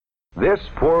This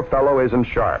poor fellow isn't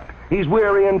sharp. He's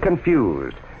weary and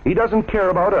confused. He doesn't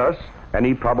care about us, and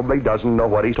he probably doesn't know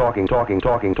what he's talking about.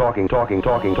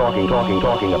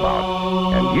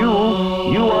 And you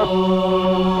are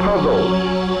puzzled.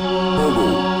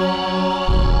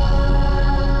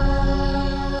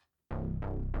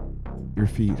 Your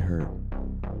feet hurt.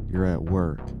 You're at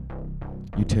work.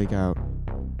 You take out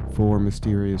 4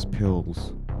 mysterious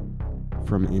pills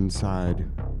from inside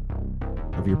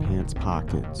of your pants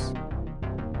pockets.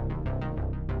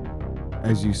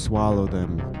 As you swallow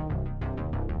them,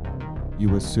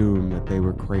 you assume that they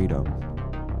were kratom.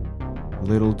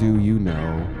 Little do you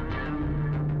know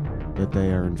that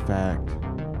they are in fact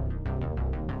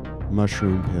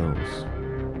mushroom pills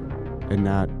and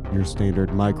not your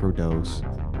standard microdose.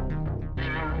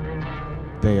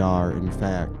 They are in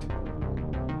fact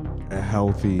a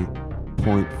healthy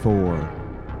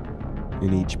 0.4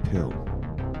 in each pill.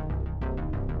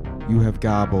 You have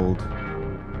gobbled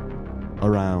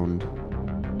around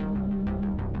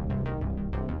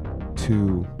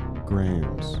 2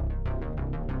 grams,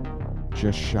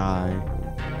 just shy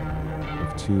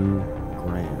of 2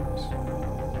 grams.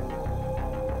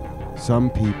 Some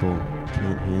people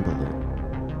can't handle it,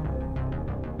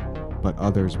 but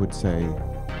others would say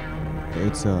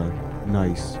it's a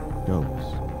nice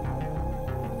dose.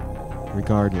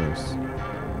 Regardless,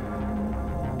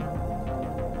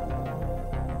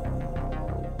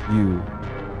 you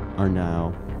are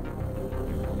now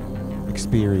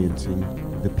experiencing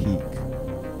the peak,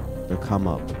 the come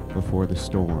up before the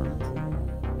storm.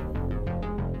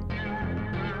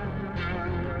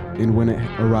 And when it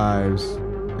arrives,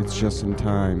 it's just in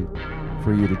time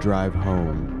for you to drive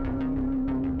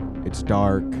home. It's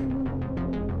dark.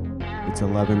 It's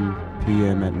 11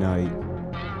 p.m. at night,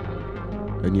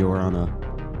 and you're on a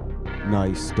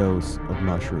nice dose of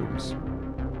mushrooms.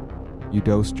 You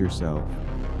dosed yourself,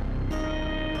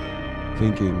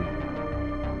 thinking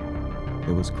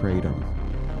it was kratom.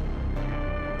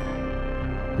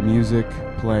 The music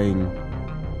playing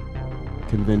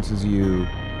convinces you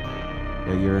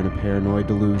that you're in a paranoid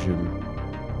delusion.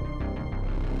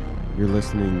 You're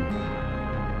listening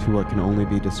to what can only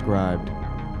be described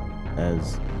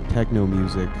as techno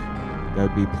music that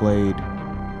would be played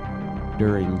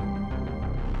during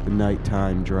the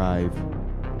nighttime drive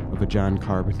of a John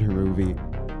Carpenter movie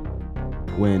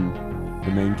when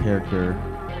the main character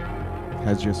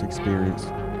has just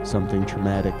experienced something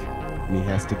traumatic and he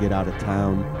has to get out of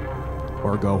town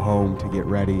or go home to get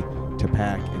ready to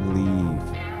pack and leave.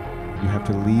 You have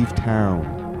to leave town.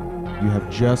 You have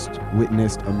just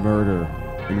witnessed a murder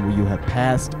and you have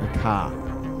passed a cop.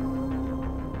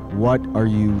 What are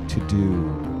you to do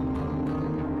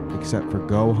except for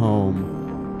go home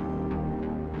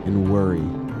and worry?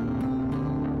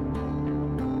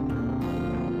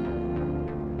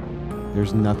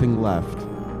 There's nothing left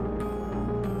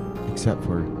except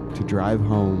for to drive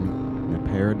home in a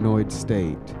paranoid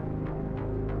state.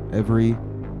 Every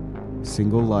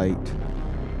single light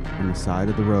on the side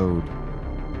of the road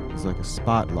is like a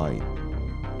spotlight.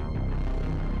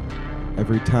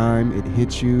 Every time it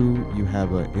hits you, you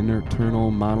have an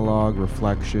internal monologue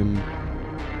reflection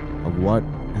of what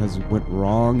has went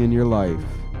wrong in your life.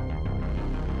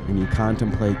 And you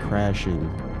contemplate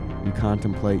crashing. You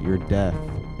contemplate your death.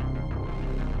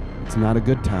 It's not a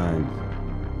good time.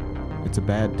 It's a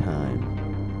bad time.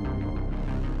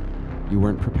 You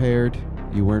weren't prepared.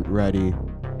 You weren't ready.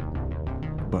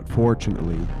 But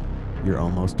fortunately, you're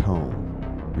almost home.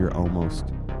 You're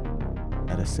almost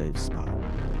at a safe spot.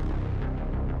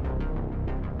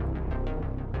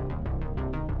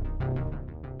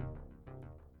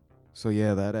 So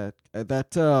yeah, that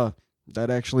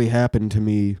actually happened to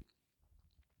me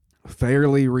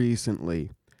fairly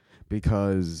recently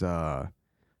because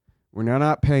we're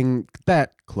not paying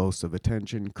that close of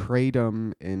attention.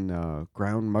 Kratom and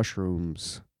ground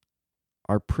mushrooms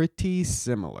are pretty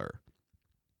similar.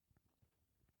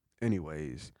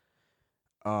 Anyways,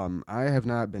 I have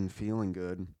not been feeling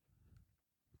good.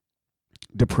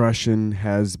 Depression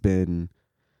has been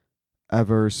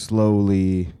ever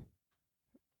slowly.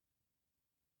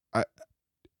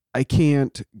 I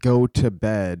can't go to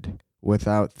bed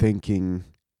without thinking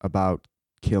about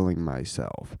killing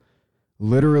myself.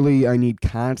 Literally, I need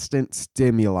constant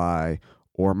stimuli,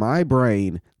 or my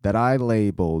brain that I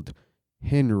labeled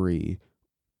Henry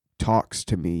talks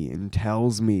to me and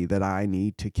tells me that I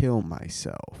need to kill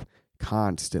myself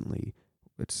constantly.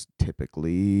 It's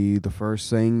typically the first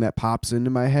thing that pops into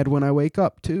my head when I wake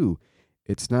up too.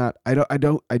 It's not. I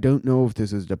don't know if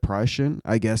this is depression.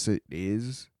 I guess it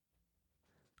is.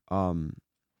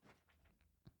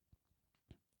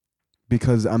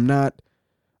 Because I'm not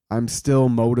I'm still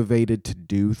motivated to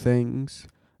do things,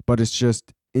 but it's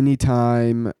just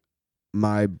anytime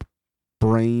my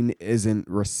brain isn't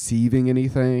receiving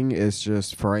anything, it's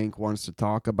just Frank wants to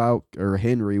talk about, or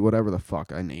Henry, whatever the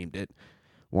fuck I named it,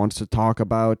 wants to talk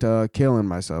about killing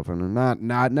myself. And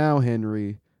not now,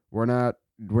 Henry. We're not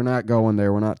going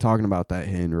there. We're not talking about that,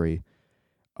 Henry.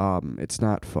 It's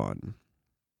not fun.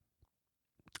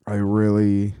 I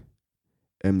really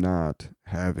am not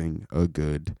having a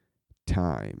good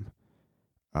time.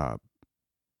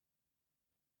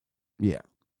 Yeah.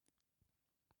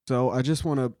 So I just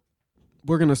want to,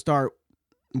 we're going to start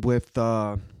with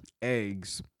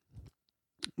eggs,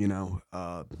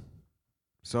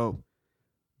 so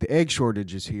the egg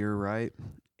shortage is here, right?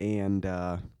 And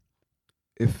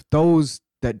if those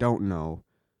that don't know,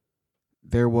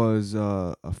 there was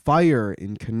a fire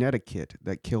in Connecticut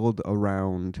that killed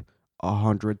around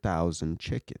 100,000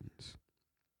 chickens.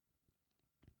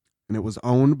 And it was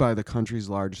owned by the country's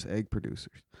largest egg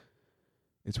producers.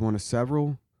 It's one of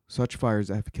several such fires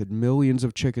that have killed millions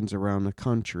of chickens around the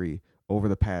country over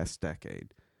the past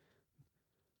decade.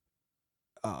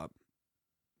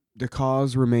 The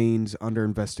cause remains under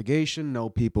investigation. No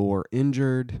people were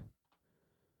injured.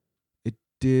 It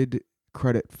did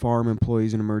credit farm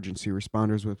employees and emergency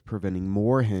responders with preventing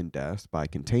more hen deaths by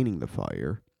containing the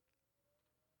fire.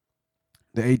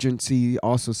 The agency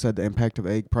also said the impact of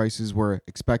egg prices were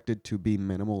expected to be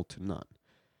minimal to none.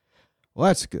 Well,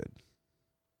 that's good.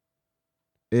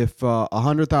 If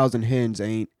 100,000 hens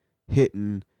ain't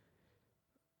hitting,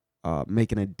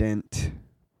 making a dent,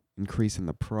 increasing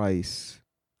the price,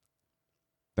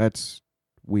 that's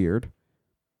weird.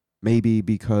 Maybe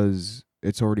because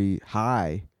it's already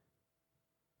high.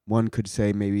 One could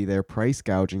say maybe they're price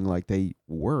gouging like they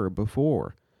were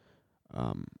before.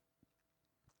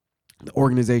 The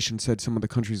organization said some of the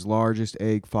country's largest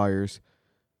egg fires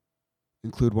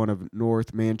include one of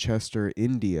North Manchester,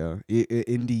 Indiana,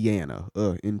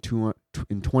 in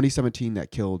 2017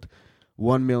 that killed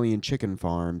 1 million chicken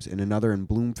farms, and another in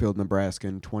Bloomfield, Nebraska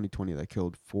in 2020 that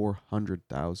killed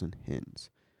 400,000 hens.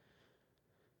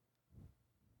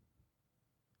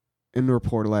 In the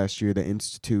report last year, the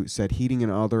Institute said heating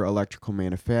and other electrical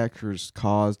manufacturers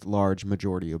caused large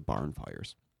majority of barn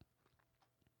fires.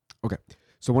 Okay,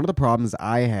 so one of the problems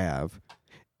I have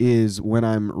is when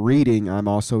I'm reading, I'm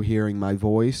also hearing my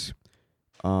voice,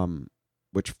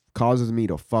 which causes me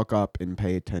to fuck up and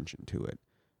pay attention to it.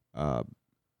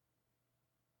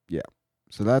 Yeah,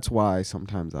 so that's why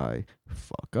sometimes I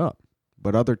fuck up.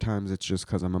 But other times it's just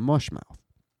because I'm a mushmouth.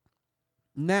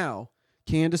 Now,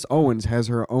 Candace Owens has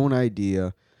her own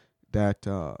idea that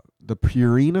the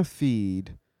Purina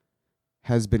feed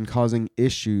has been causing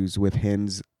issues with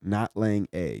hens not laying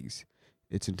eggs.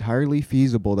 It's entirely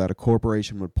feasible that a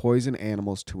corporation would poison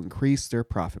animals to increase their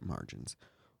profit margins.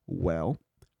 Well,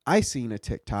 I seen a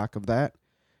TikTok of that,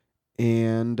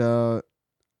 and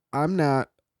I'm not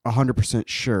 100%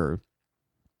 sure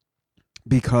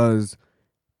because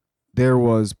there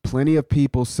was plenty of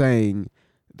people saying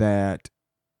that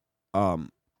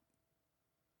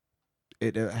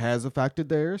it has affected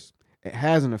theirs. It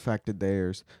hasn't affected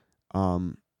theirs.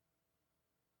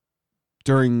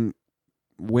 During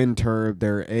winter,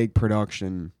 their egg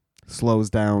production slows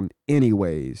down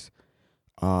anyways.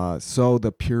 So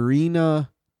the Purina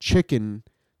chicken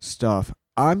stuff,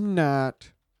 I'm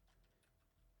not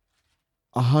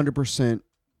 100%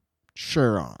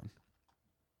 sure on.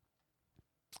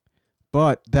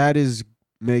 But that is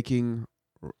making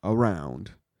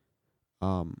around.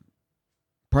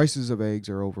 Prices of eggs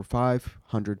are over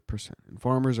 500%. And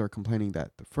farmers are complaining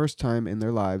that the first time in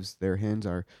their lives, their hens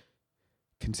are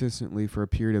consistently for a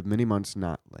period of many months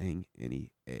not laying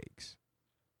any eggs.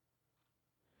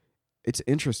 It's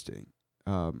interesting.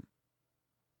 One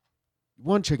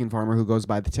chicken farmer who goes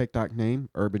by the TikTok name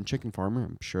Urban Chicken Farmer,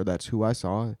 I'm sure that's who I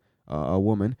saw, a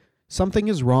woman. Something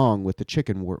is wrong with the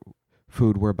chicken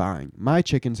food we're buying. My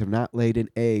chickens have not laid an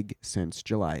egg since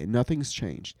July, and nothing's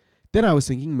changed. Then I was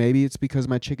thinking maybe it's because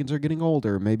my chickens are getting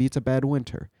older. Maybe it's a bad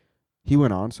winter. He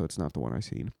went on, so it's not the one I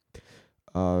seen.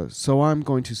 So I'm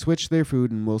going to switch their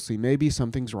food, and we'll see. Maybe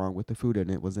something's wrong with the food,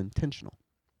 and it was intentional.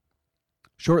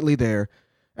 Shortly thereafter,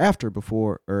 he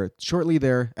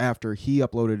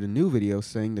uploaded a new video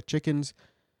saying the chickens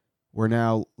were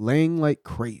now laying like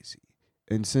crazy.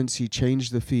 And since he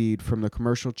changed the feed from the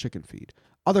commercial chicken feed,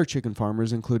 other chicken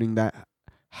farmers, including that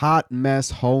Hot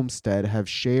Mess Homestead, have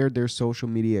shared their social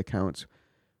media accounts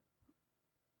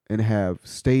and have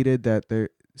stated that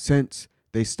since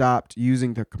they stopped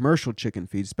using the commercial chicken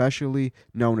feed, specially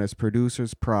known as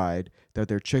Producer's Pride, that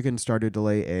their chickens started to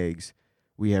lay eggs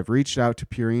We have reached out to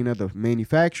Purina, the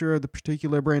manufacturer of the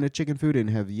particular brand of chicken food, and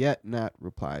have yet not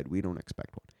replied. We don't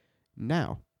expect one.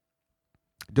 Now,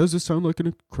 does this sound like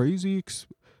a crazy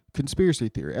conspiracy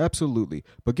theory? Absolutely.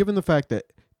 But given the fact that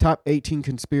top 18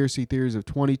 conspiracy theories of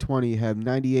 2020 have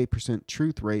 98%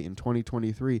 truth rate in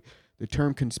 2023, the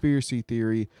term conspiracy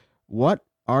theory, what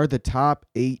are the top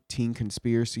 18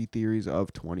 conspiracy theories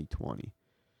of 2020?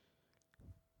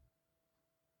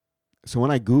 So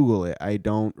when I Google it, I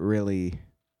don't really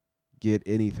get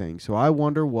anything. So I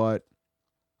wonder if,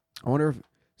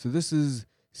 so this is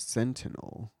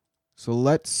Sentinel. So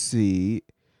let's see.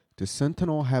 Does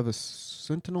Sentinel has a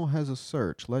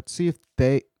search? Let's see if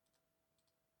they,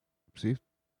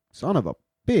 son of a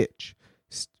bitch.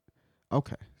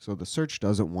 Okay, so the search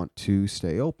doesn't want to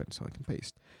stay open, so I can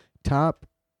paste. Top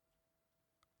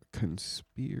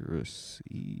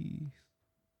conspiracy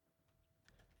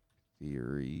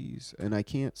theories. And I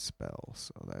can't spell,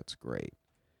 so that's great.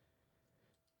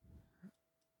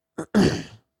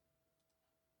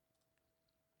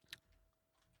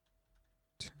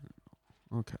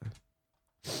 Okay.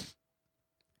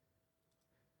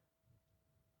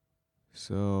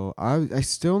 So I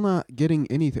still not getting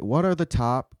anything. What are the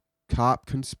top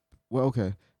well,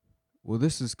 okay. Well,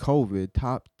 this is COVID.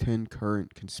 Top 10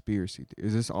 current conspiracy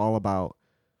theories. Is this all about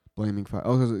blaming fire?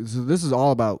 Oh, so this is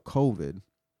all about COVID.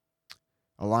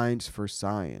 Alliance for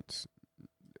Science.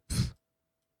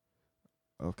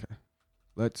 Okay.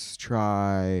 Let's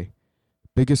try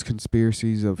biggest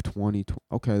conspiracies of 2020.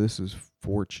 Okay, this is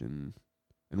Fortune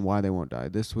and why they won't die.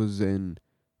 This was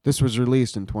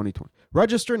released in 2020.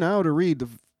 Register now to read the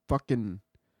fucking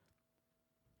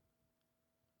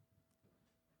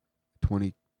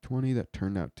 2020 that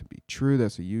turned out to be true.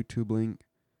 That's a YouTube link.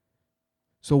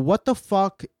 So what the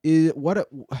fuck is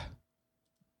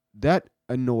that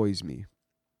annoys me.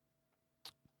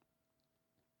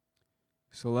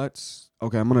 So let's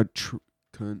okay. I'm gonna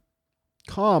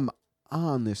come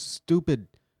on this stupid.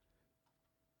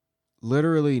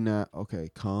 Literally not okay.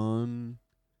 Conspiracy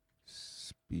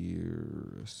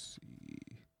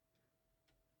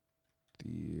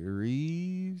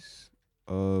theories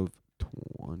of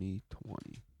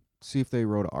 2020. See if they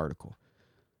wrote an article.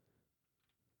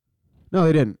 No,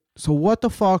 they didn't. So what the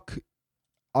fuck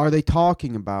are they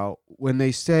talking about when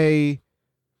they say,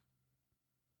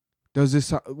 does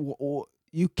this,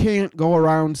 you can't go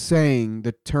around saying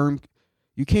the term,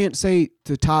 you can't say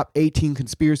the top 18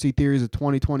 conspiracy theories of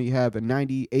 2020 have a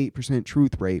 98%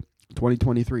 truth rate in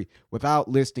 2023 without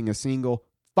listing a single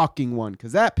fucking one,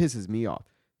 because that pisses me off,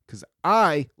 because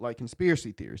I like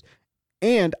conspiracy theories.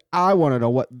 And I want to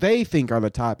know what they think are the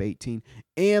top 18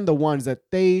 and the ones that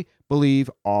they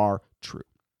believe are true.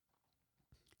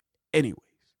 Anyways,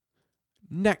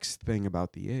 next thing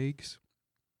about the eggs.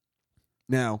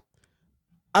 Now,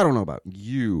 I don't know about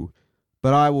you,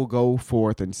 but I will go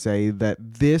forth and say that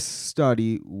this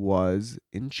study was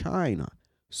in China.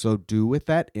 So do with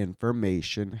that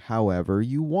information however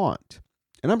you want.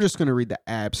 And I'm just going to read the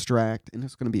abstract, and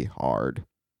it's going to be hard.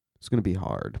 It's going to be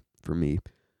hard for me.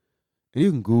 And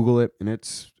you can Google it, and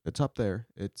it's up there.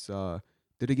 It's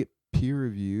did it get peer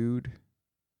reviewed?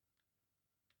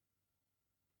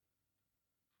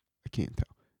 I can't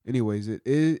tell. Anyways, it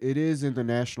is in the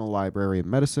National Library of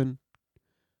Medicine.gov,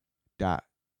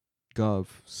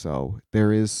 so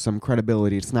there is some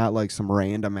credibility. It's not like some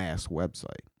random ass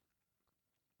website.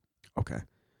 Okay.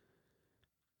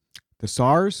 The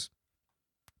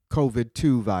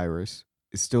SARS-CoV-2 virus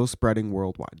is still spreading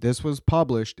worldwide. This was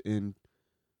published in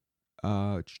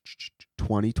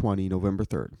 2020, November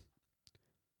 3rd.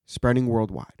 Spreading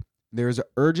worldwide. There is an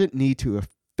urgent need to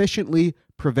efficiently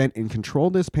prevent and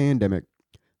control this pandemic.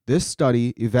 This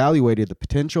study evaluated the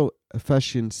potential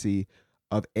efficiency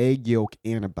of egg yolk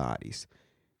antibodies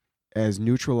as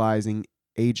neutralizing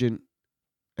agent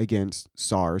against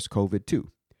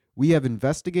SARS-CoV-2. We have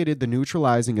investigated the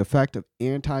neutralizing effect of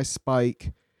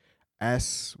anti-spike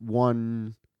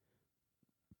S1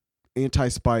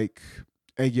 anti-spike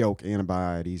egg yolk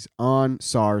antibodies on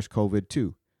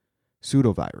SARS-CoV-2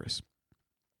 pseudovirus,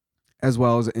 as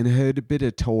well as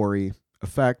inhibitory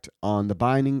effect on the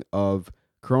binding of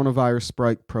coronavirus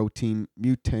spike protein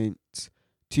mutants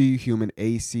to human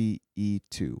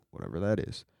ACE2, whatever that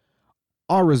is.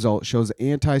 Our result shows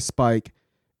anti-spike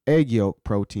egg yolk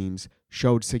proteins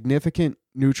showed significant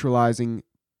neutralizing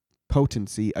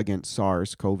potency against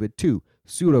SARS-CoV-2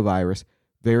 pseudovirus,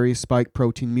 various spike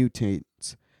protein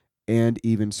mutants, and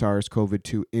even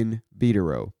SARS-CoV-2 in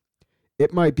vitro.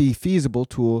 It might be a feasible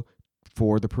tool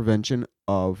for the prevention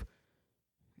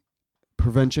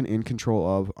and control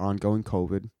of ongoing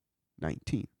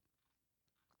COVID-19.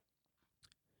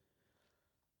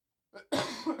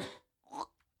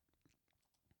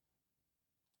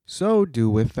 So do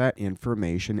with that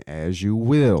information as you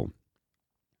will.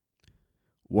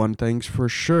 One thing's for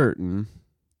certain,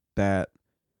 that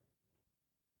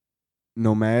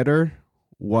no matter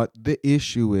what the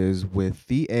issue is with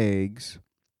the eggs,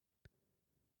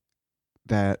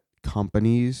 that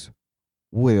companies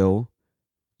will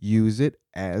use it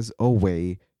as a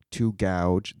way to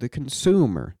gouge the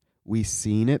consumer. We've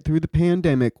seen it through the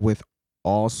pandemic with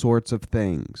all sorts of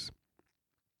things.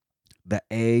 The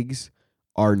eggs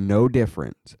are no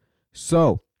different.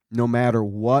 So, no matter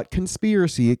what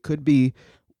conspiracy it could be,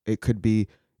 the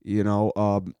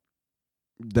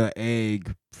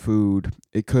egg food.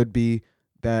 It could be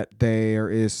that there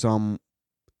is some,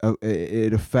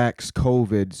 it affects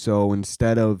COVID. So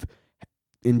instead of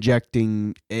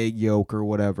injecting egg yolk or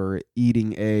whatever,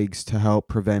 eating eggs to help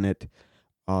prevent it,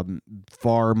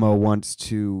 pharma wants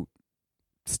to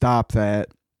stop that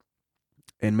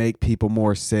and make people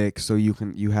more sick. So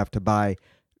you have to buy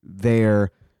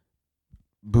their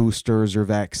boosters or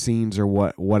vaccines or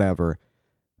whatever.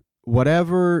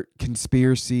 Whatever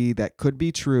conspiracy that could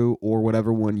be true or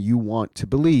whatever one you want to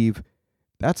believe,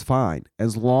 that's fine.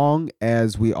 As long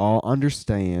as we all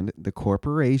understand the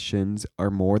corporations are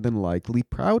more than likely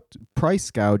price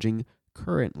gouging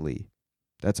currently.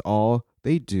 That's all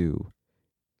they do.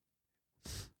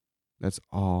 That's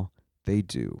all they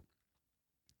do.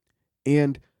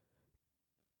 And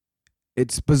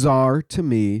it's bizarre to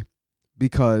me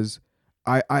because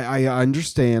I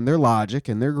understand their logic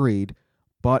and their greed,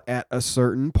 but at a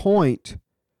certain point,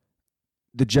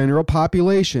 the general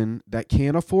population that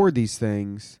can't afford these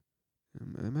things.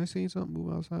 Am I seeing something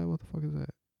move outside? What the fuck is that?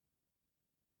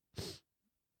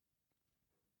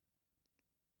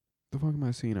 The fuck am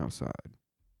I seeing outside?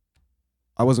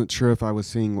 I wasn't sure if I was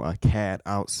seeing a cat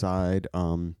outside.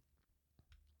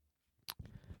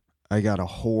 I got a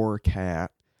whore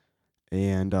cat,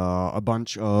 and a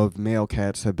bunch of male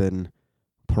cats have been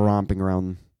romping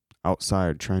around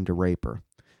outside trying to rape her.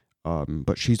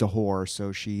 But she's a whore,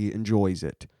 so she enjoys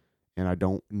it, and I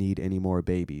don't need any more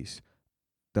babies.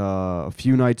 A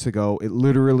few nights ago, it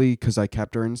literally, because I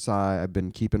kept her inside, I've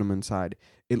been keeping them inside,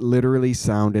 it literally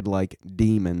sounded like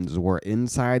demons were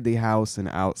inside the house and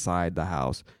outside the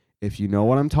house. If you know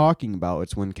what I'm talking about,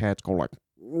 it's when cats go like,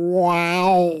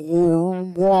 wow,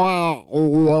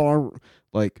 wow.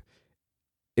 Like,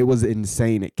 it was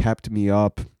insane. It kept me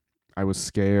up. I was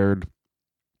scared.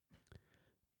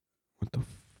 What the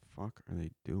fuck are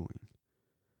they doing?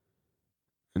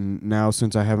 And now,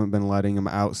 since I haven't been letting them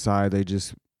outside, they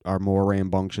just are more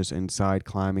rambunctious inside,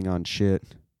 climbing on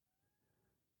shit.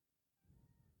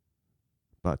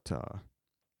 But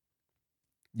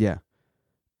yeah.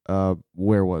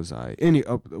 Where was I?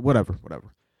 Whatever.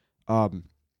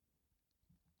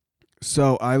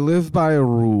 So I live by a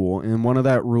rule, and one of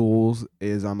that rules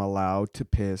is I'm allowed to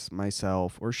piss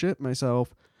myself or shit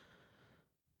myself.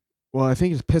 Well, I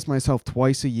think it's piss myself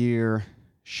twice a year,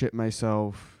 shit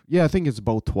myself. Yeah, I think it's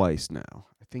both twice now.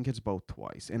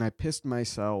 And I pissed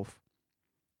myself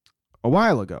a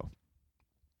while ago.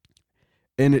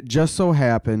 And it just so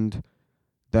happened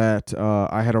that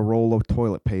I had a roll of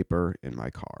toilet paper in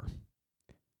my car.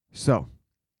 So,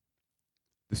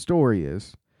 the story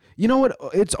is, you know what?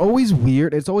 It's always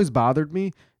weird. It's always bothered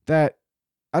me that,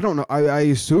 I don't know, I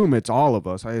assume it's all of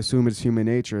us. I assume it's human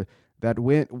nature.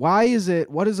 What is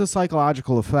the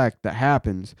psychological effect that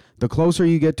happens? The closer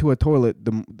you get to a toilet,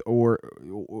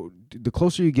 the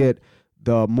closer you get,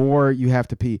 the more you have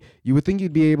to pee. You would think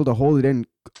you'd be able to hold it in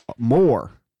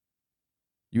more.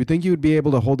 You would think you would be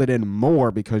able to hold it in more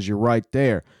because you're right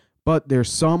there. But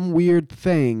there's some weird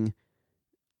thing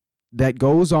that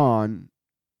goes on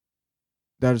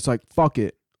that it's like, fuck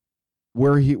it.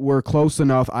 We're close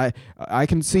enough. I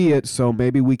can see it, so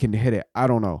maybe we can hit it. I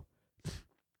don't know.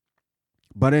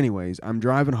 But anyways, I'm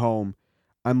driving home.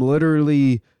 I'm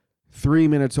literally 3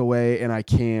 minutes away, and I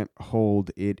can't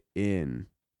hold it in.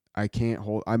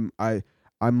 I'm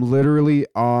literally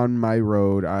on my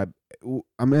road.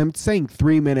 I'm saying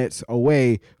 3 minutes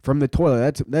away from the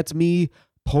toilet. That's me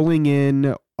pulling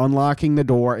in, unlocking the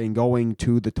door, and going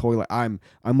to the toilet. I'm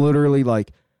literally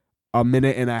like a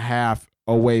minute and a half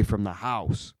away from the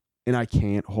house, and I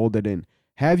can't hold it in.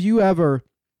 Have you ever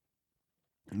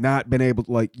not been able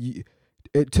to, like,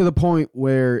 to the point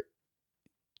where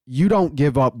you don't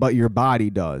give up, but your body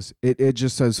does? It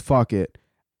just says, fuck it.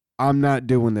 I'm not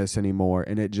doing this anymore.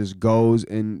 And it just goes,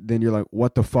 and then you're like,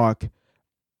 what the fuck?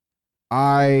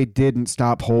 I didn't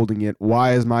stop holding it.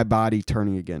 Why is my body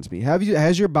turning against me?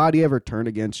 Has your body ever turned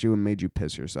against you and made you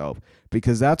piss yourself?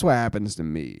 Because that's what happens to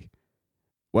me.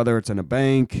 Whether it's in a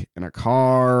bank, in a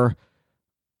car,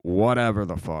 whatever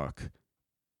the fuck.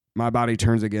 My body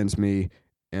turns against me,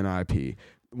 and I pee.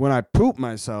 When I poop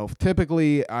myself,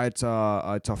 typically it's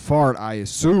a fart, I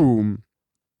assume,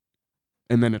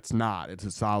 and then it's not. It's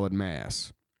a solid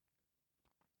mass.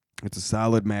 It's a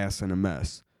solid mass and a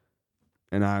mess,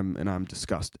 and I'm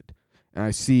disgusted, and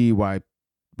I see why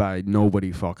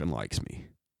nobody fucking likes me.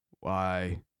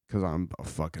 Why? Because I'm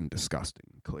fucking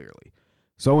disgusting, clearly.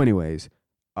 So, anyways,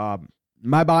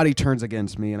 my body turns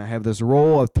against me, and I have this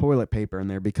roll of toilet paper in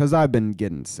there because I've been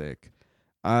getting sick.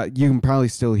 You can probably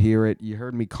still hear it. You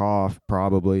heard me cough,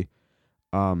 probably.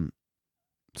 So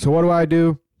what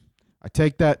do? I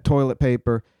take that toilet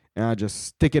paper and I just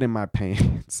stick it in my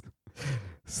pants.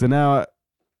 So now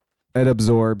it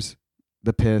absorbs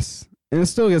the piss, and it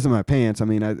still gets in my pants. I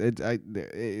mean, a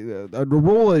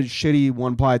roll of shitty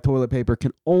one-ply toilet paper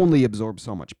can only absorb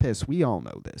so much piss. We all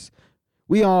know this.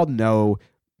 We all know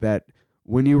that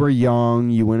when you were young,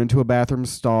 you went into a bathroom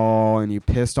stall and you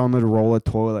pissed on the roll of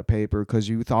toilet paper because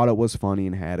you thought it was funny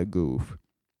and had a goof.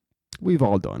 We've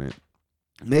all done it.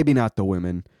 Maybe not the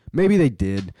women. Maybe they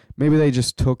did. Maybe they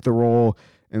just took the roll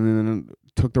and then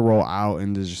took the roll out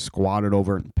and just squatted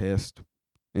over it and pissed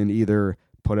and either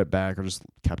put it back or just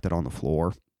kept it on the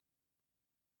floor.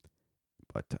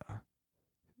 But,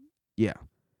 yeah.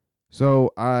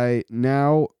 So I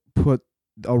now put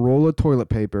a roll of toilet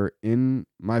paper in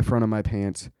my front of my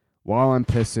pants while I'm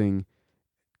pissing.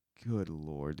 Good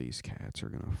Lord, these cats are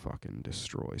going to fucking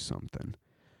destroy something.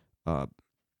 And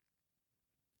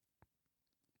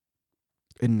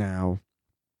now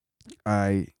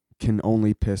I can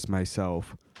only piss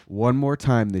myself one more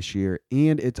time this year,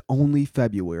 and it's only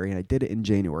February, and I did it in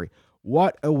January.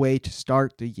 What a way to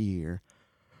start the year.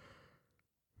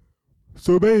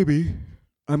 So, baby,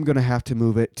 I'm going to have to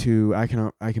move it to I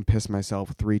can piss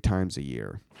myself 3 times a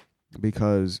year,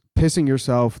 because pissing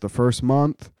yourself the first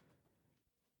month,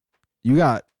 you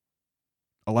got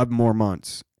 11 more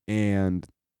months, and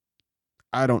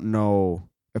I don't know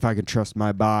if I can trust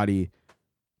my body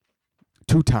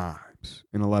 2 times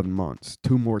in 11 months,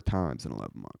 2 more times in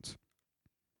 11 months,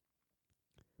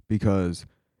 because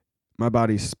my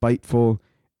body's spiteful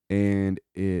and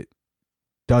it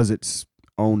does its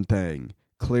own thing.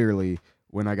 Clearly,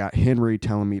 when I got Henry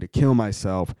telling me to kill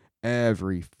myself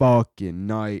every fucking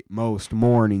night, most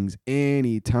mornings,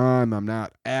 anytime I'm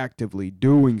not actively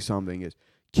doing something, is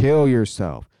kill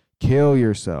yourself,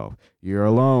 you're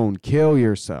alone, kill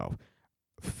yourself.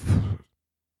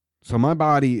 So my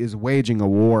body is waging a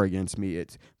war against me.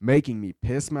 It's making me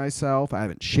piss myself. I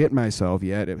haven't shit myself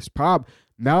yet. It was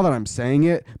now that I'm saying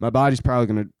it, my body's probably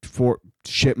going to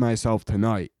shit myself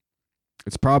tonight.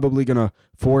 It's probably going to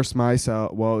force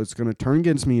myself. Well, it's going to turn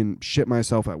against me and shit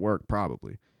myself at work,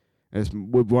 probably. It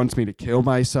wants me to kill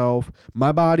myself.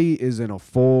 My body is in a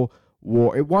full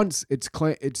war.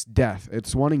 It's death.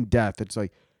 It's wanting death. It's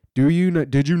like, did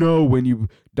you know when you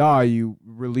die, you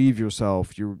relieve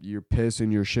yourself, your piss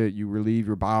and your shit, you relieve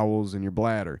your bowels and your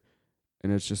bladder.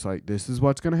 And it's just like, this is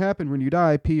what's going to happen when you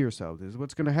die, pee yourself. This is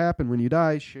what's going to happen when you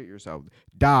die, shit yourself.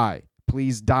 Die.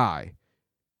 Please die.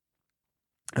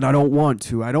 And I don't want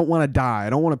to. I don't want to die. I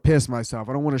don't want to piss myself.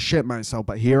 I don't want to shit myself.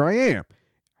 But here I am.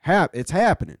 It's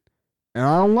happening. And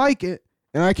I don't like it.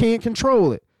 And I can't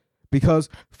control it. Because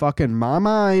fucking my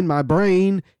mind, my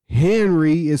brain,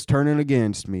 Henry is turning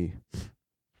against me.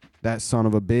 That son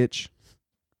of a bitch.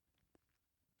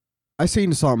 I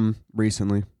seen something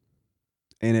recently.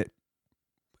 And it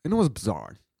was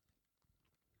bizarre.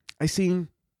 I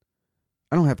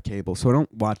don't have cable, so I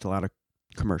don't watch a lot of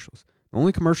commercials. The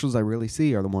only commercials I really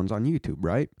see are the ones on YouTube,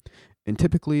 right? And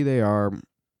typically they are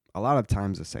a lot of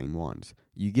times the same ones.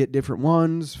 You get different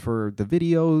ones for the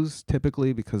videos,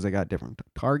 typically, because they got different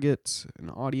targets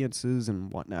and audiences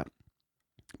and whatnot.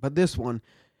 But this one,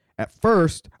 at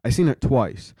first, I seen it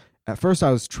twice. At first,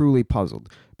 I was truly puzzled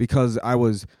because I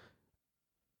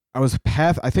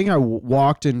think I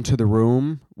walked into the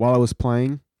room while I was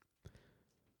playing.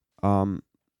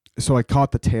 So I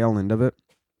caught the tail end of it.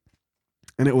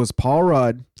 And it was Paul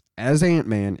Rudd as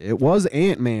Ant-Man. It was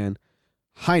Ant-Man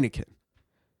Heineken.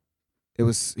 He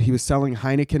was selling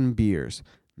Heineken beers.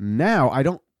 Now, I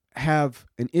don't have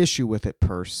an issue with it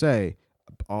per se.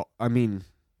 I mean,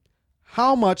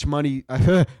 how much money... I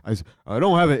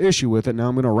don't have an issue with it. Now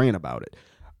I'm going to rant about it.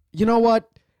 You know what,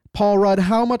 Paul Rudd,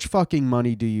 how much fucking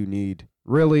money do you need?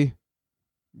 Really?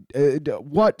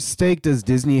 What stake does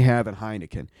Disney have in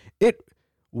Heineken?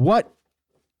 What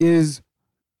is...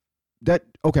 that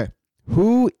okay,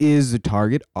 who is the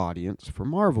target audience for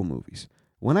Marvel movies?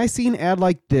 When I see an ad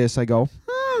like this, I go,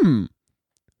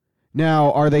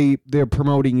 Now, they're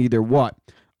promoting either what?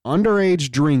 Underage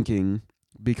drinking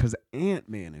because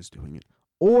Ant-Man is doing it.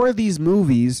 Or these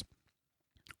movies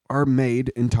are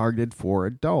made and targeted for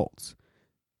adults.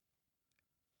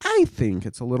 I think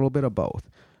it's a little bit of both.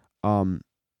 I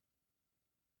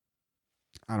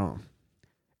don't know.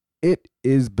 It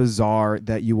is bizarre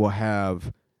that you will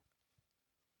have,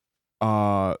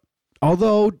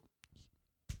 although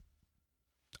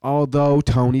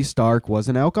Tony Stark was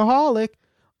an alcoholic,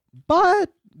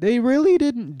 but they really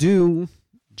didn't do,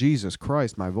 Jesus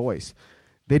Christ, my voice.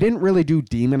 They didn't really do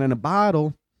Demon in a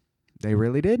Bottle. They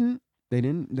really didn't. They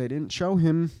didn't show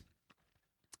him.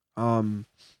 I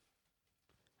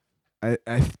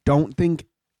don't think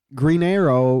Green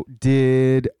Arrow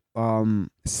did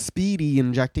Speedy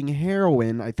injecting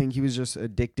heroin. I think he was just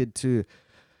addicted to,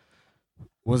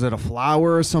 was it a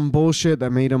flower or some bullshit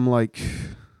that made him like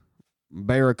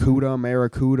Barracuda,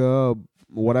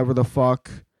 whatever the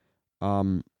fuck.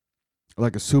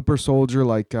 Like a super soldier,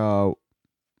 like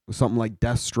something like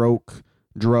Deathstroke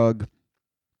drug.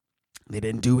 They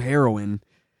didn't do heroin.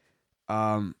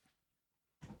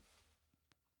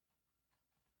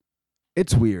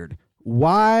 It's weird.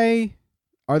 Why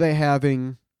are they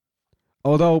having...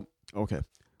 Although, okay,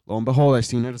 lo and behold, I've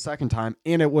seen it a second time,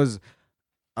 and it was...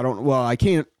 I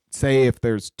can't say if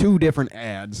there's two different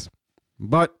ads,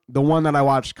 but the one that I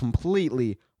watched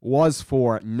completely was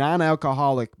for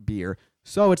non-alcoholic beer.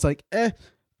 So it's like,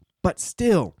 but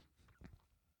still,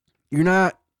 you're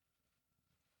not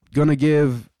going to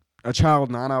give a child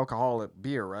non-alcoholic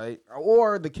beer, right?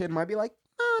 Or the kid might be like,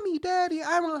 Mommy, Daddy,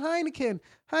 I want a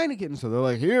Heineken. So they're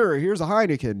like, here's a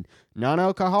Heineken,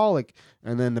 non-alcoholic.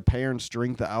 And then the parents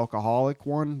drink the alcoholic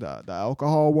one, the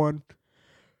alcohol one.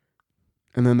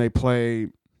 And then they play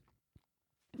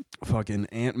fucking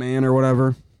Ant-Man or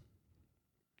whatever.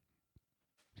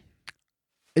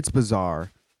 It's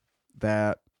bizarre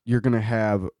that you're going to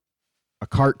have a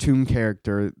cartoon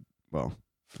character, well,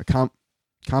 a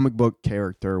comic book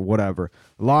character, whatever,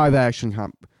 live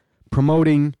action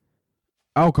promoting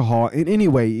alcohol in any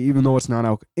way, even though it's not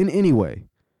alcohol, in any way,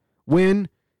 when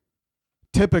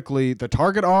typically the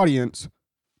target audience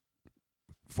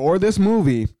for this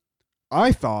movie,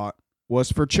 I thought,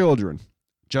 was for children,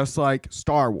 just like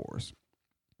Star Wars.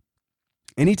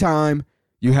 Anytime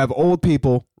you have old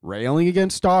people railing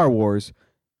against Star Wars,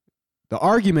 the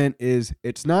argument is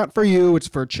it's not for you, it's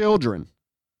for children.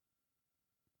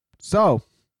 So,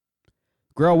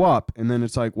 grow up. And then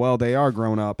it's like, well, they are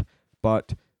grown up,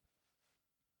 but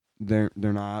they're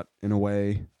not in a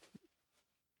way,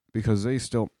 because they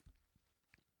still,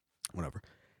 whatever.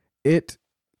 I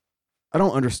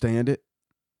don't understand it.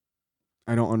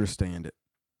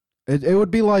 It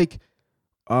would be like,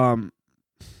 I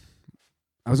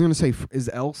was going to say, is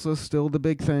Elsa still the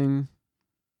big thing?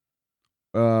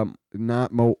 Whatever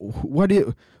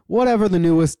the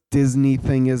newest Disney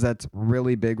thing is that's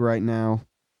really big right now.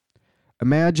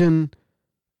 Imagine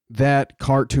that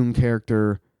cartoon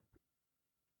character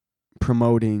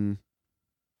promoting,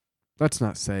 let's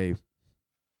not say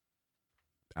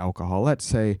alcohol, let's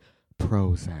say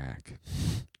Prozac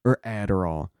or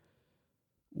Adderall.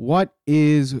 What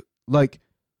is, like,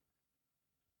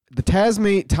 the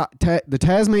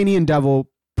Tasmanian devil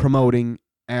promoting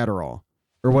Adderall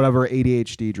or whatever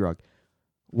ADHD drug?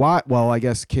 Why? Well, I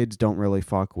guess kids don't really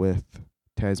fuck with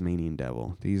Tasmanian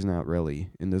devil. He's not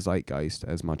really in the zeitgeist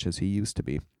as much as he used to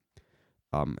be.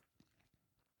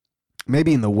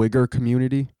 Maybe in the Wigger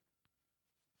community,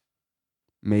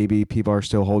 maybe people are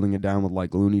still holding it down with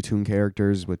like Looney Tune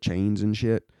characters with chains and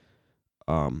shit.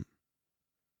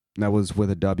 That was with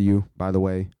a W, by the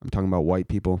way. I'm talking about white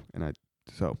people,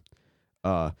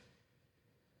 where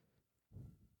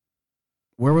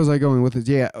was I going with this?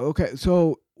 Yeah, okay.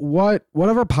 So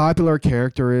whatever popular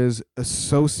character is,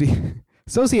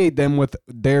 associate them with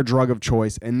their drug of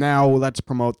choice, and now let's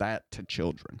promote that to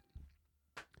children.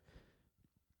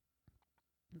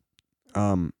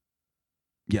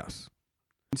 Yes.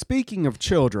 Speaking of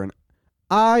children,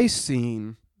 I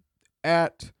seen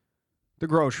at the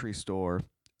grocery store,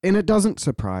 and it doesn't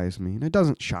surprise me, and it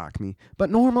doesn't shock me, but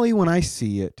normally when I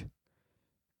see it,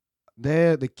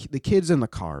 the kids in the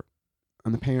cart,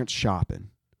 and the parents shopping.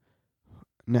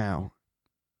 Now,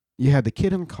 you had the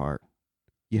kid in the cart,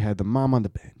 you had the mom on the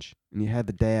bench, and you had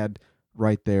the dad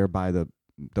right there by the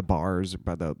bars,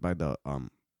 by the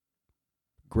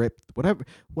grip,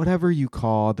 whatever you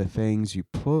call the things you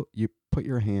put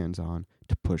your hands on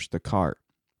to push the cart.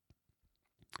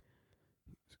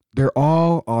 They're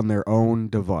all on their own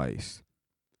device.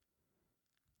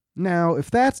 Now, if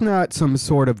that's not some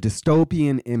sort of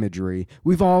dystopian imagery,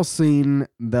 we've all seen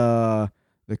the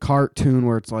cartoon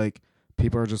where it's like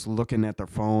people are just looking at their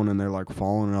phone and they're like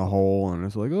falling in a hole, and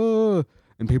it's like, oh,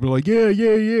 And people are like, yeah,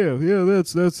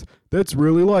 that's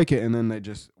really like it. And then they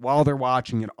just, while they're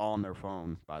watching it on their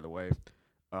phone, by the way,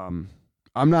 I'm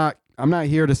not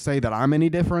here to say that I'm any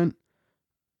different,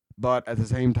 but at the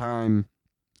same time,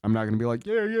 I'm not gonna be like,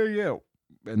 yeah,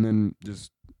 and then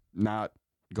just not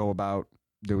go about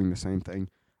doing the same thing.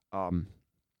 I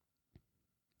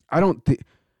don't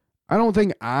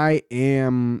think I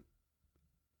am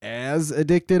as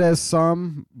addicted as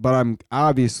some, but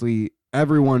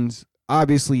everyone's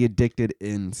obviously addicted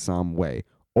in some way.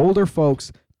 Older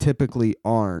folks typically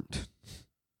aren't,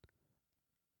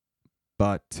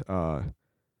 but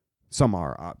some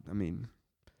are.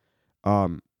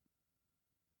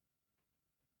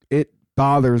 It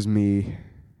bothers me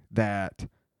that,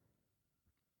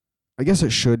 I guess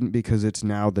it shouldn't, because it's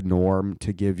now the norm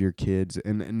to give your kids,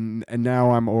 and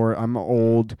now I'm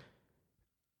old.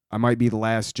 I might be the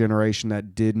last generation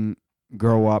that didn't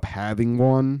grow up having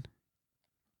one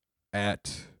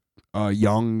at a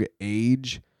young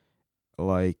age.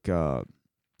 Like, I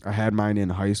had mine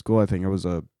in high school. I think I was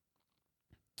a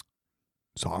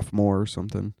sophomore or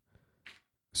something.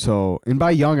 So, and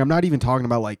by young, I'm not even talking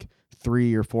about like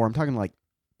 3 or 4. I'm talking like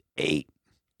 8.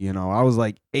 You know, I was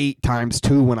like 8 times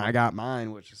 2 when I got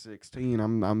mine, which is 16.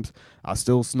 I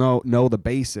still know the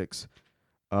basics.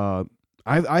 I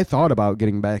thought about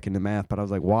getting back into math, but I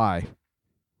was like, why?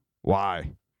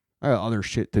 I got other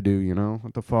shit to do, you know?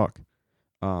 What the fuck?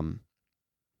 When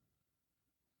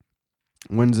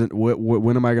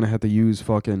am I gonna have to use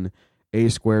fucking a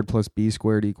squared plus b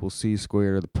squared equals c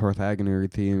squared, or the Pythagorean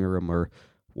theorem, or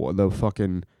the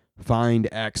fucking find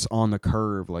x on the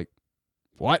curve? Like,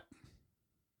 what?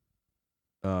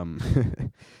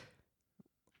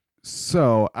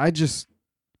 So I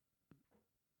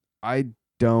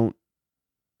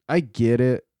get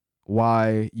it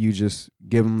why you just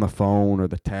give them the phone or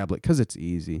the tablet, because it's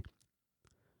easy.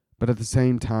 But at the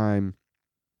same time,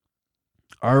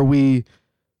 are we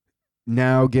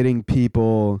now getting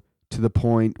people to the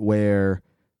point where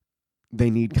they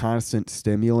need constant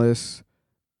stimulus?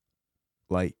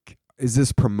 Like, is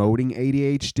this promoting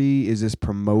ADHD? Is this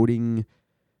promoting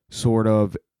sort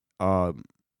of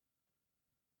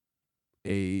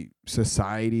a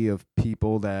society of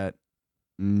people that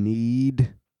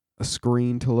need a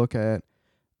screen to look at?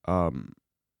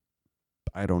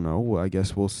 I don't know. I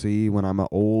guess we'll see when I'm an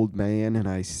old man and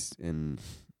I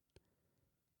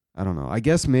don't know. I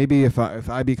guess maybe if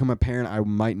I become a parent, I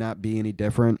might not be any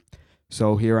different.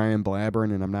 So here I am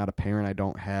blabbering, and I'm not a parent. I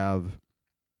don't have.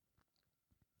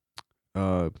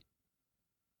 I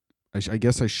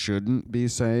guess I shouldn't be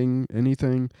saying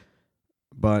anything,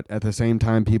 but at the same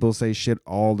time, people say shit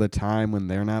all the time when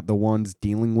they're not the ones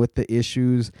dealing with the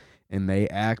issues, and they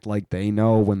act like they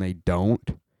know when they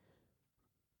don't.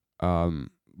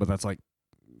 But that's like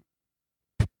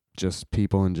just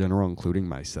people in general, including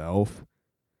myself.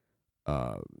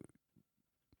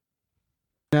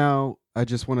 Now I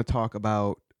just want to talk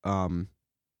about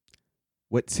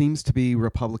what seems to be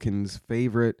Republicans'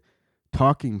 favorite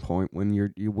talking point when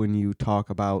you talk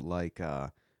about like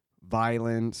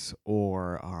violence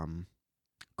or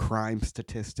crime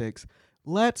statistics.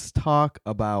 Let's talk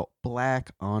about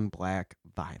black on black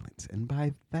violence, and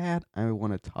by that I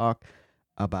want to talk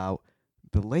about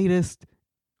the latest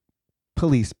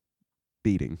police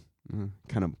beating.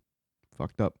 Kind of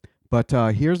fucked up. But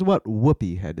here's what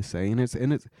Whoopi had to say, and it's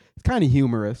kind of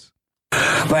humorous.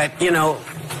 But, you know,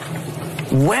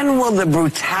 when will the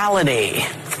brutality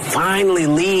finally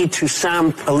lead to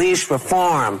some police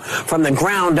reform from the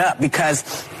ground up? Because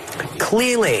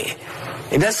clearly,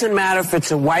 it doesn't matter if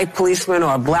it's a white policeman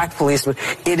or a black policeman,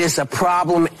 it is a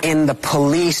problem in the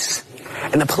police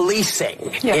and the policing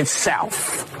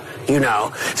itself. You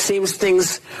know,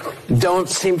 things don't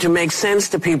seem to make sense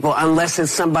to people unless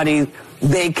it's somebody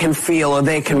they can feel or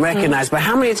they can recognize. But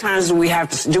how many times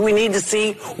do we need to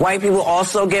see white people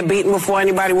also get beaten before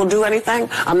anybody will do anything?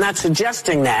 I'm not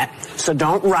suggesting that, so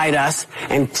don't write us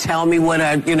and tell me what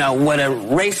a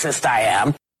racist I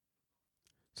am.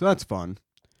 So that's fun.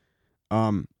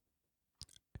 I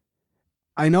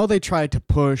know they tried to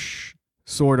push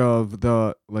sort of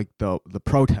the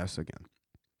protests again.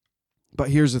 But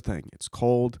here's the thing. It's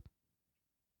cold.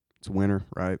 It's winter,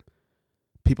 right?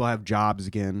 People have jobs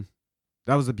again.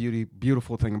 That was the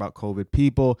beautiful thing about COVID.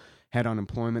 People had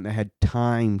unemployment. They had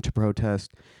time to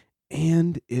protest.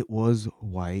 And it was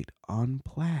white on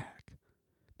black.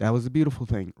 That was the beautiful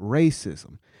thing.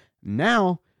 Racism.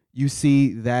 Now you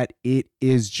see that it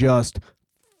is just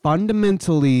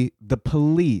fundamentally the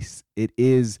police. It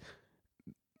is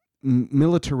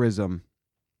militarism.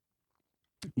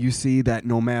 You see that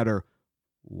no matter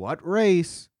what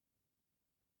race,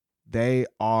 They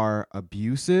are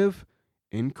abusive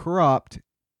and corrupt,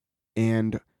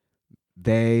 and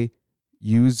they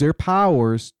use their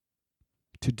powers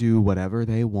to do whatever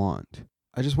they want.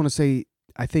 I just want to say,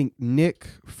 I think Nick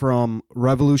from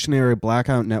Revolutionary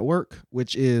Blackout Network,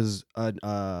 which is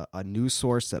a news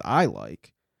source that I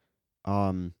like,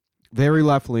 very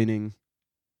left-leaning.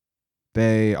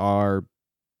 They are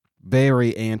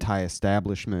very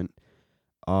anti-establishment.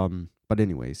 But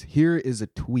anyways, here is a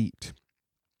tweet.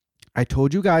 I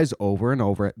told you guys over and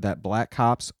over that black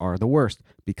cops are the worst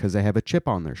because they have a chip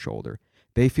on their shoulder.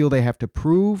 They feel they have to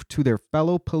prove to their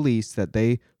fellow police that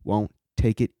they won't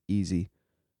take it easy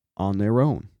on their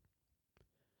own.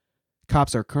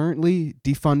 Cops are currently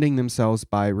defunding themselves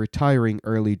by retiring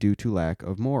early due to lack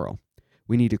of moral.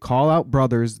 We need to call out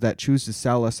brothers that choose to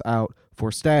sell us out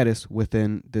for status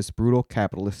within this brutal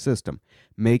capitalist system.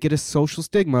 Make it a social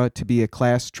stigma to be a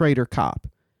class traitor cop.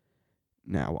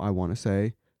 Now, I want to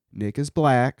say, Nick is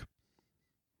black.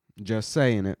 Just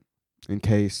saying it in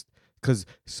case, because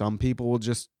some people will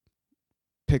just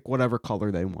pick whatever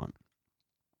color they want.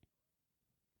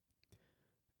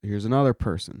 Here's another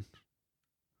person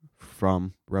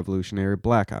from Revolutionary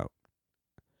Blackout.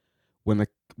 When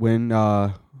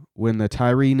the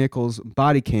Tyree Nichols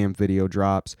body cam video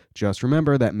drops, just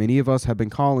remember that many of us have been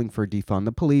calling for defund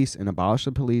the police and abolish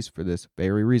the police for this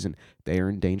very reason. They are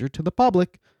in danger to the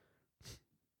public.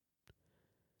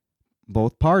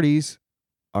 Both parties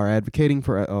are advocating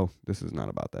for... Oh, this is not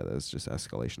about that. It's just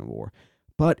escalation of war.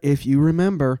 But if you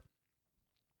remember,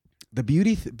 the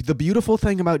beautiful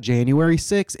thing about January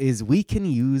 6th is we can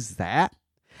use that.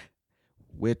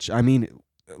 Which, I mean,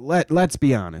 let's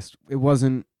be honest. It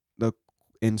wasn't the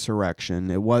insurrection.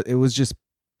 It was just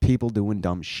people doing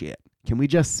dumb shit. Can we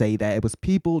just say that? It was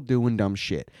people doing dumb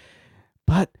shit.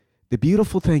 But the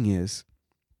beautiful thing is,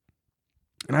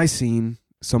 and I seen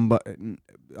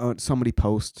somebody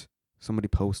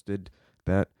posted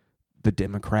that the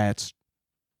Democrats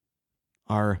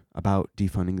are about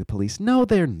defunding the police. No,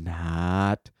 they're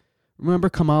not. Remember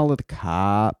Kamala the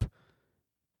cop?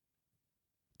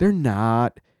 They're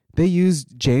not. They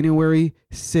used January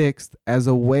 6th as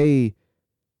a way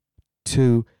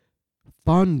to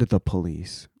fund the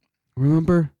police.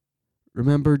 Remember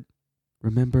the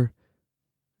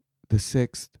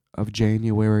 6th of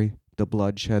January, the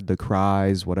bloodshed, the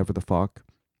cries, whatever the fuck.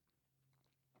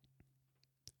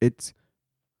 It's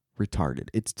retarded.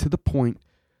 It's to the point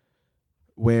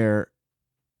where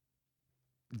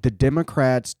the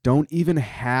Democrats don't even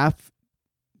have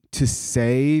to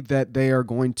say that they are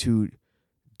going to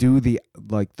do the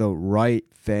right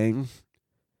thing.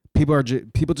 People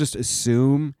just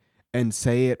assume and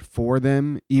say it for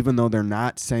them, even though they're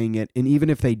not saying it. And even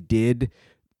if they did,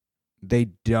 they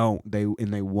don't. They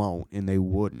won't, and they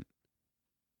wouldn't.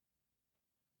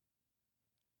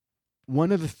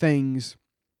 One of the things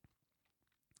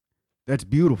that's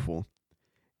beautiful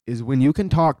is when you can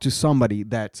talk to somebody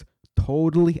that's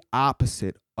totally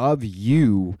opposite of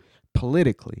you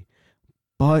politically,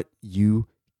 but you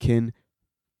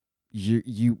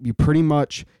pretty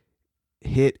much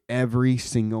hit every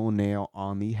single nail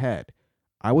on the head.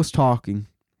 I was talking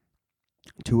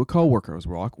to a coworker. I was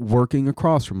working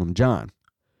across from him, John.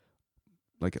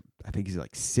 I think he's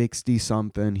 60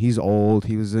 something. He's old.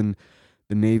 He was in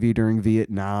the Navy during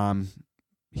Vietnam.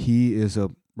 He is a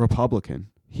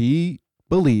Republican. He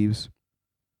believes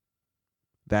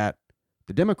that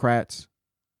the Democrats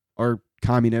are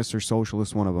communists or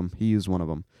socialists, one of them. He used one of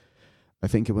them. I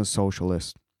think it was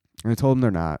socialist. And I told him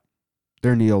they're not.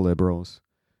 They're neoliberals.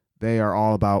 They are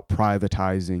all about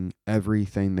privatizing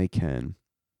everything they can.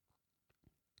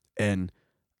 And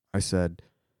I said,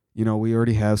 we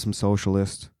already have some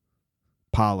socialist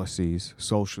policies,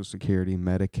 Social Security,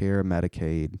 Medicare,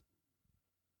 Medicaid.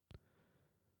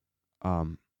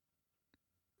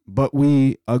 But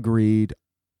we agreed,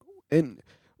 and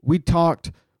we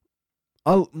talked,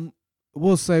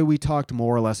 we'll say we talked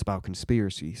more or less about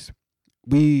conspiracies.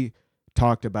 We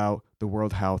talked about the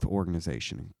World Health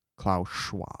Organization, Klaus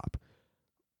Schwab.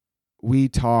 We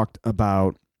talked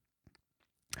about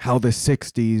how the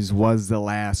 60s was the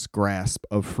last grasp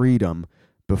of freedom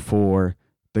before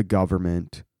the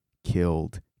government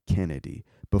killed Kennedy,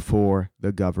 before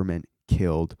the government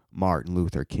killed Martin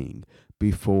Luther King,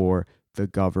 before the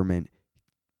government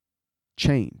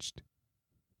changed,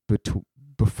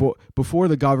 before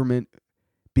the government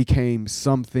became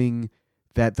something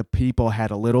that the people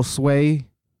had a little sway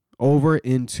over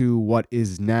into what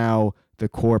is now the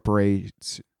Corporation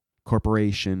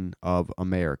of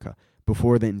America,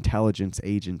 before the intelligence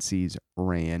agencies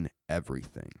ran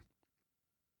everything,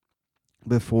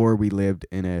 before we lived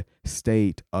in a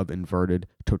state of inverted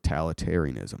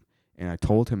totalitarianism. And I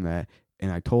told him that,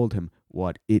 and I told him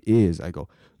what it is. I go,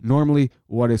 normally,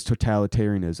 what is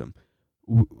totalitarianism?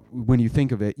 When you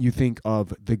think of it, you think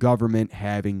of the government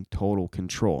having total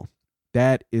control.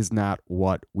 That is not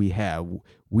what we have.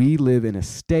 We live in a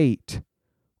state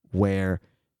where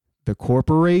the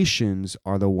corporations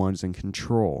are the ones in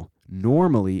control.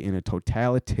 Normally, in a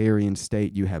totalitarian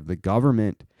state, you have the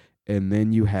government, and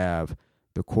then you have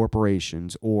the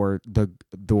corporations, or the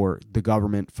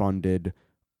government funded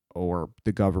or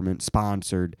the government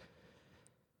sponsored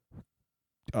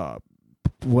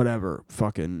whatever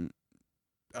fucking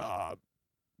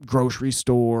grocery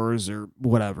stores or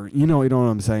whatever. You know what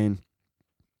I'm saying?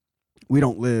 We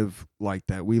don't live like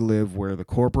that. We live where the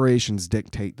corporations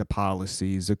dictate the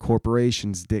policies. The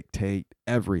corporations dictate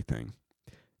everything.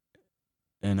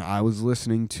 And I was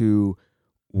listening to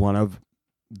one of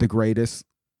the greatest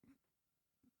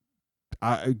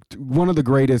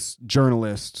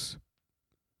journalists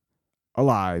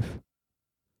alive,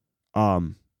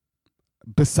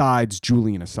 besides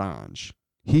Julian Assange.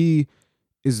 He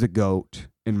is the GOAT,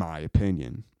 in my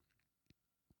opinion.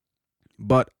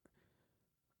 But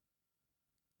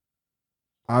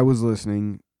I was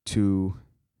listening to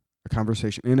a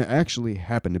conversation, and it actually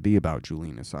happened to be about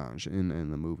Julian Assange in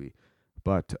the movie.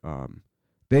 But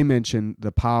they mentioned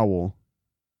the Powell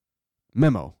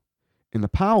memo. And the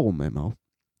Powell memo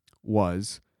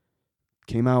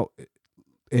came out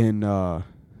in,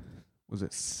 was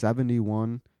it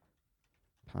 71?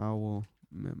 Powell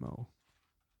memo.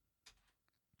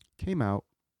 Came out,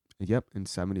 in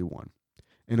 71.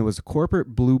 And it was a corporate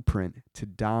blueprint to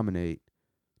dominate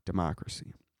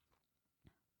democracy.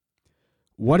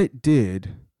 What it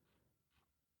did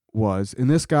was, and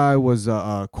this guy was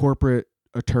a corporate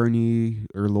attorney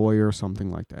or lawyer or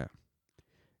something like that.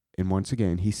 And once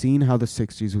again, he's seen how the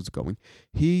 60s was going.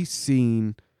 He's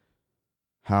seen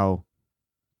how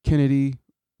Kennedy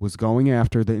was going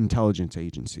after the intelligence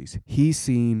agencies. He's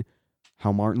seen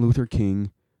how Martin Luther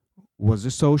King was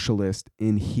a socialist,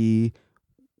 and he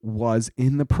was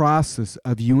in the process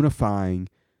of unifying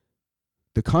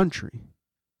the country.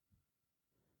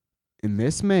 And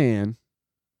this man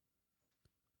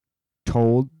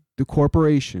told the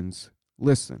corporations,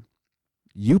 listen,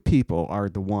 you people are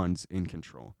the ones in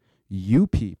control. You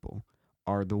people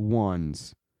are the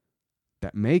ones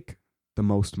that make the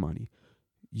most money.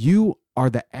 You are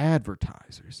the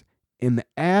advertisers, and the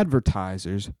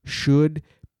advertisers should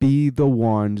be the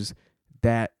ones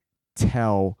that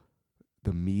tell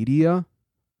the media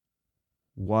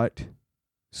what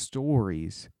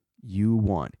stories you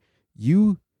want.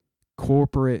 You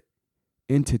corporate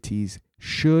entities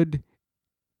should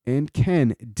and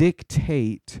can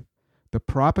dictate the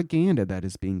propaganda that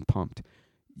is being pumped.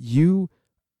 You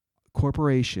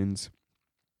corporations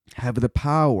have the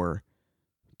power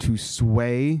to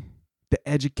sway the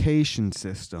education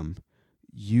system.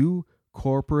 You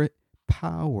corporate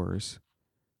powers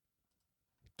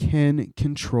can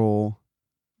control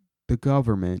the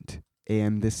government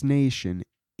and this nation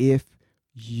if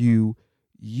you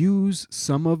use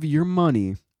some of your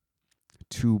money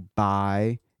to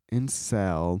buy and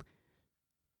sell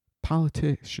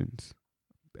politicians,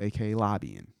 aka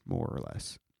lobbying, more or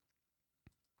less.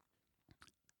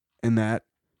 And that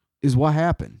is what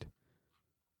happened.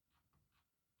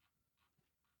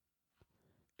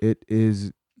 It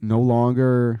is no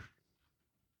longer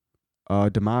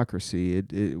a democracy.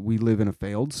 We live in a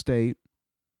failed state,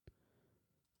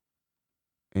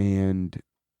 and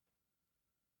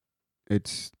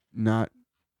it's not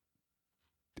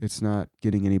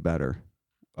getting any better.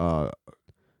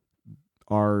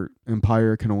 Our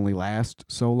empire can only last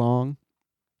so long,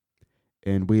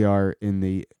 and we are in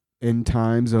the end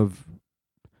times of,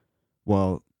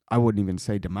 well, I wouldn't even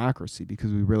say democracy,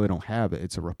 because we really don't have it.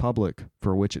 It's a republic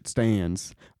for which it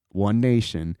stands, one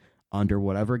nation, under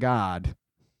whatever god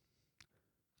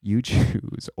you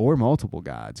choose, or multiple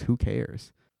gods. Who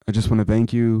cares? I just want to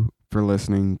thank you for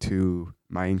listening to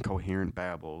my incoherent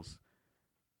babbles.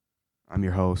 I'm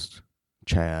your host,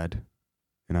 Chad,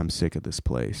 and I'm sick of this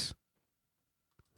place.